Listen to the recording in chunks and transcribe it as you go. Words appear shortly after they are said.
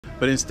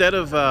But instead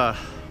of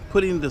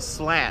putting the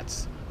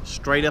slats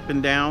straight up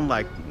and down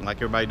like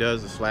everybody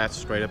does, the slats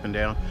straight up and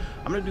down,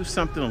 I'm gonna do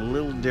something a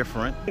little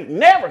different.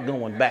 Never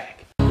going back.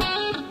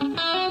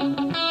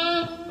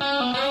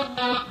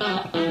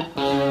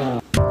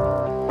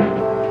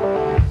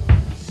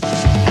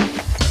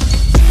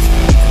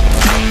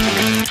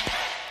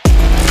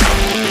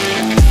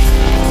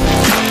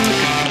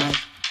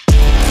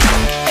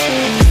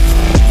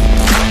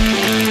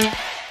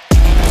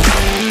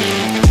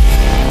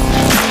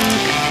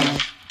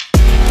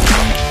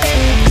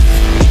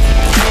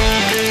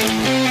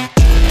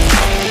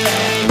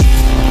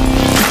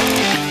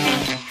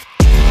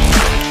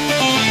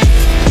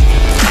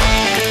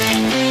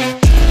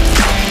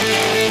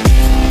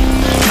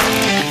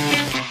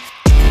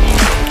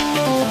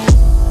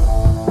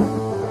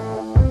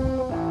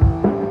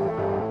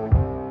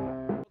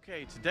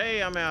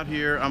 Today I'm out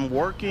here, I'm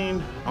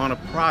working on a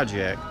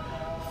project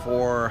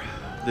for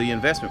the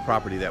investment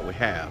property that we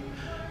have,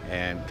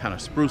 and kind of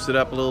spruce it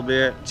up a little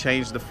bit,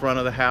 change the front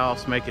of the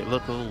house, make it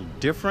look a little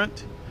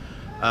different.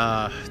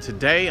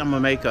 Today I'm gonna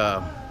make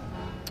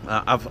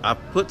I've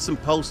put some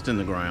posts in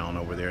the ground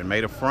over there and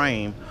made a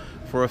frame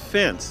for a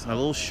fence, a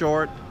little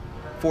short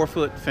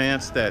 4-foot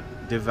fence that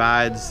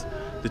divides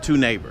the two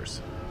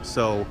neighbors.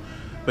 So,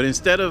 but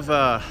instead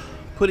of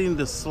putting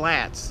the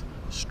slats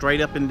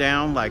straight up and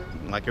down like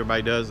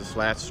everybody does, the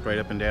slats straight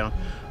up and down,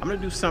 I'm gonna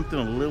do something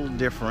a little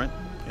different,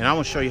 and I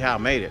want to show you how I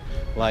made it.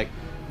 Like,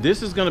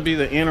 this is gonna be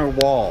the inner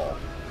wall,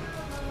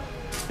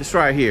 this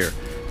right here.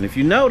 And if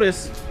you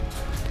notice,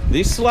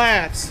 these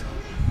slats,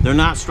 they're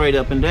not straight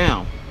up and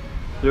down,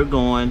 they're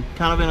going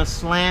kind of in a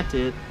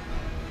slanted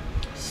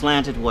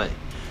way.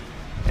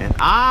 And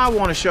I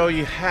want to show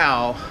you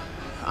how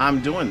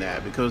I'm doing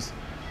that, because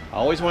I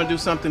always want to do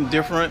something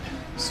different.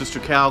 Sister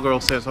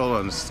Cowgirl says, hold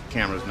on, this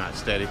camera's not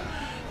steady.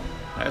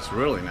 That's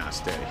really not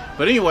steady.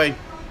 But anyway,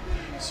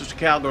 Sister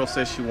Cowgirl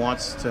says she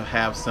wants to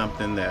have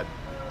something that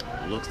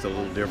looks a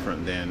little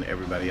different than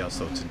everybody else.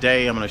 So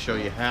today I'm going to show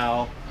you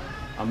how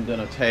I'm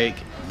going to take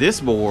this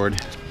board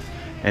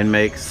and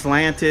make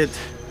slanted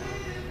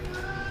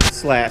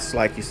slats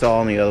like you saw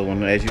on the other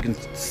one. As you can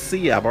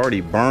see, I've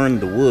already burned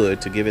the wood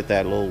to give it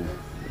that little,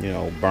 you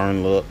know,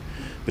 burn look.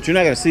 But you're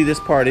not going to see this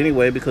part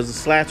anyway, because the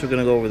slats are going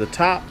to go over the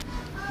top.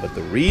 But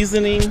the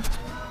reasoning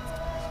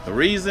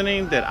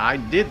that I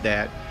did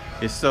that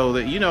is so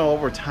that, you know,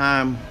 over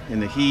time in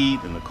the heat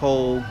and the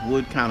cold,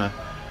 wood kind of,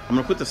 I'm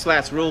gonna put the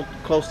slats real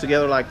close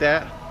together like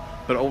that,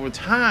 but over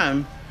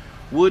time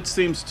wood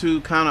seems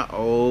to kind of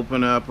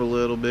open up a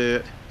little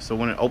bit. So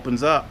when it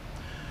opens up,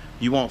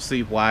 you won't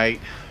see white,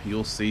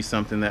 you'll see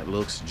something that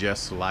looks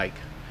just like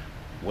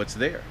what's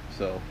there.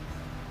 So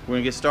we're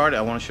gonna get started.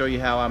 I want to show you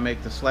how I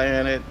make the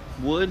slanted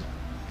wood.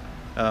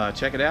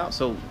 Check it out.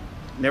 So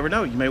never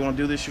know, you may want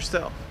to do this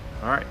yourself.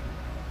 All right.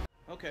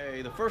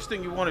 Okay, the first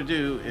thing you want to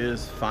do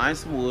is find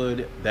some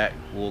wood that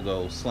will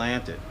go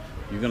slanted.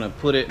 You're gonna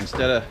put it,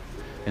 instead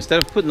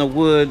of putting the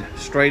wood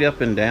straight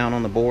up and down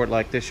on the board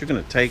like this, you're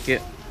gonna take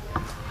it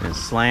and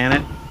slant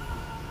it.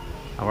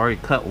 I've already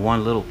cut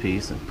one little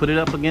piece and put it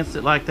up against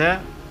it like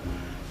that.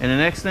 And the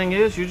next thing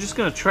is, you're just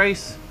gonna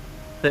trace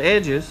the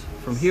edges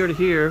from here to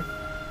here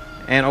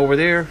and over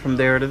there from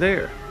there to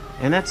there.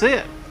 And that's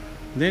it.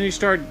 Then you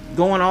start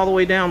going all the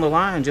way down the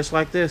line just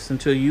like this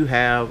until you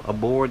have a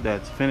board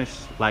that's finished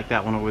like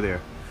that one over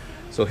there.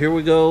 So here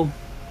we go.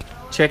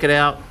 Check it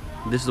out.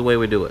 This is the way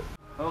we do it.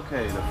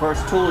 Okay, the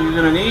first tool you're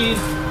gonna need is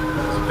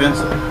a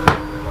pencil.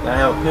 Gotta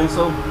have a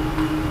pencil.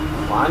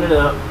 Line it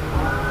up.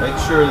 Make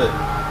sure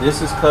that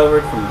this is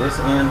covered from this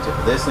end to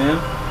this end.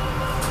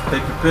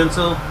 Take your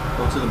pencil,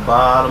 go to the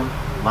bottom,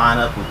 line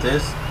up with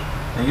this,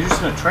 and you're just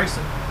gonna trace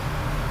it.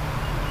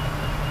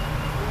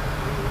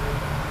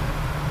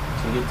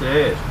 Get the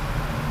edge.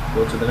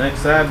 Go to the next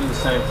side, do the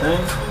same thing.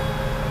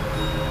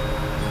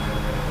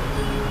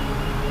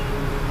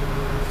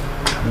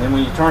 And then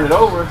when you turn it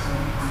over,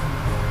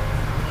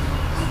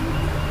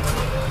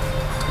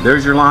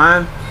 there's your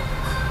line.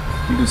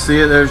 You can see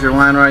it, there's your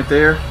line right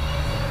there.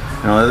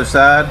 And on the other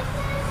side,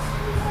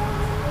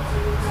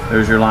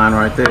 there's your line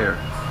right there.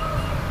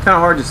 Kind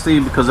of hard to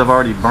see because I've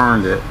already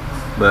burned it,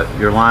 but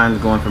your line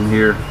is going from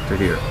here to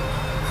here.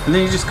 And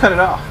then you just cut it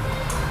off.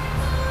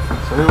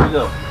 So here we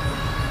go.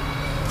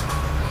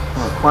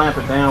 I'm gonna clamp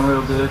it down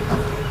real good.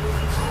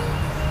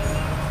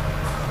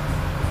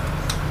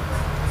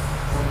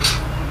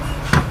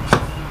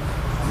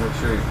 Make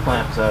sure your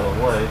clamp's out of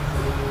the way.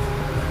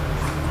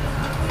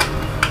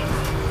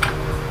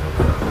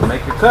 And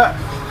make your cut.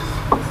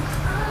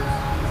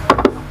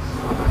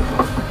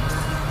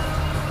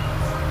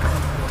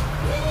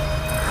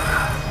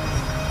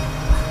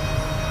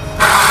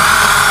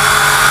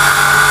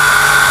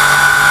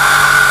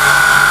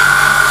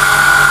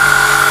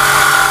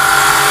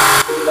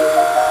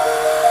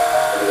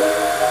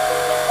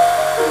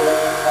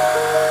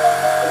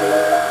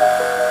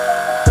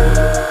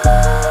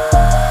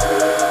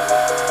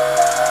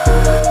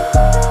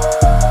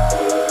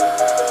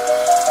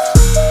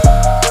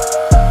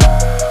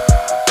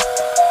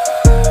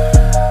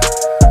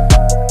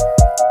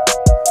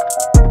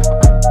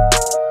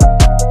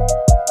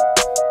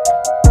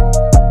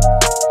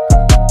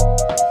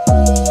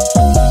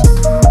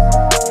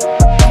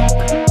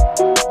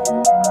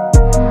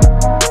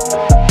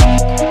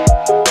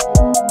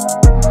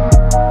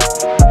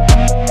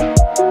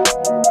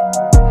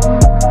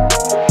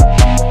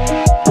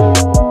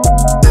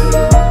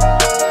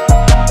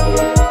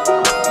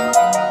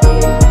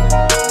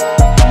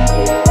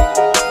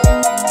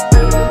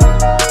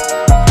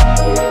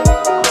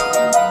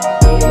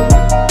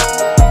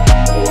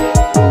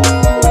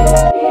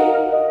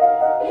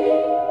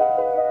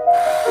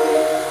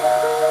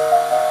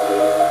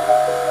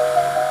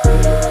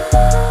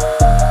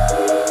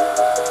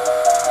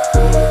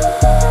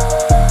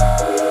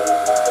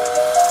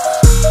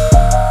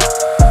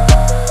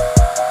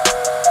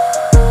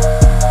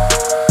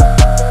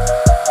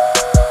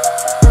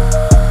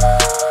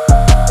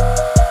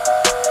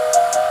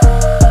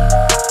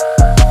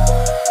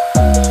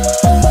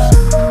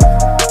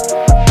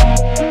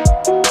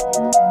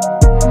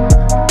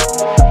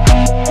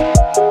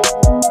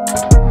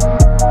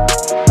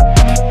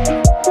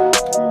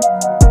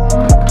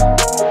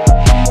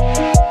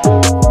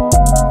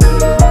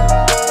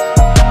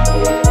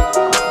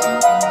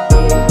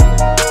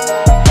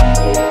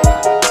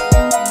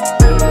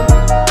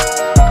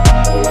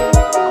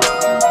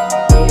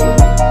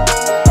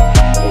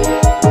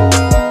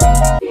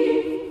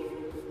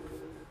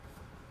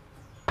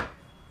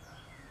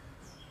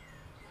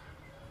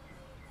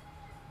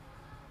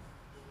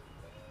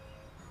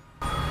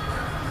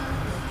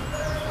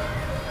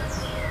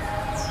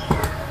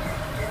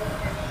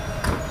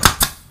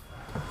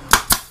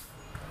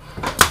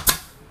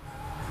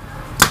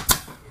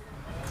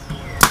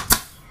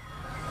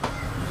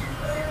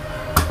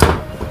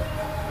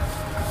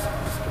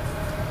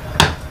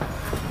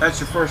 that's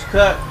your first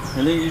cut,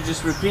 and then you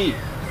just repeat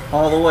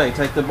all the way.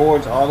 Take the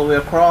boards all the way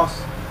across,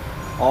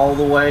 all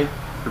the way,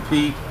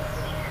 repeat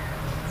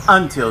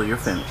until you're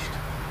finished.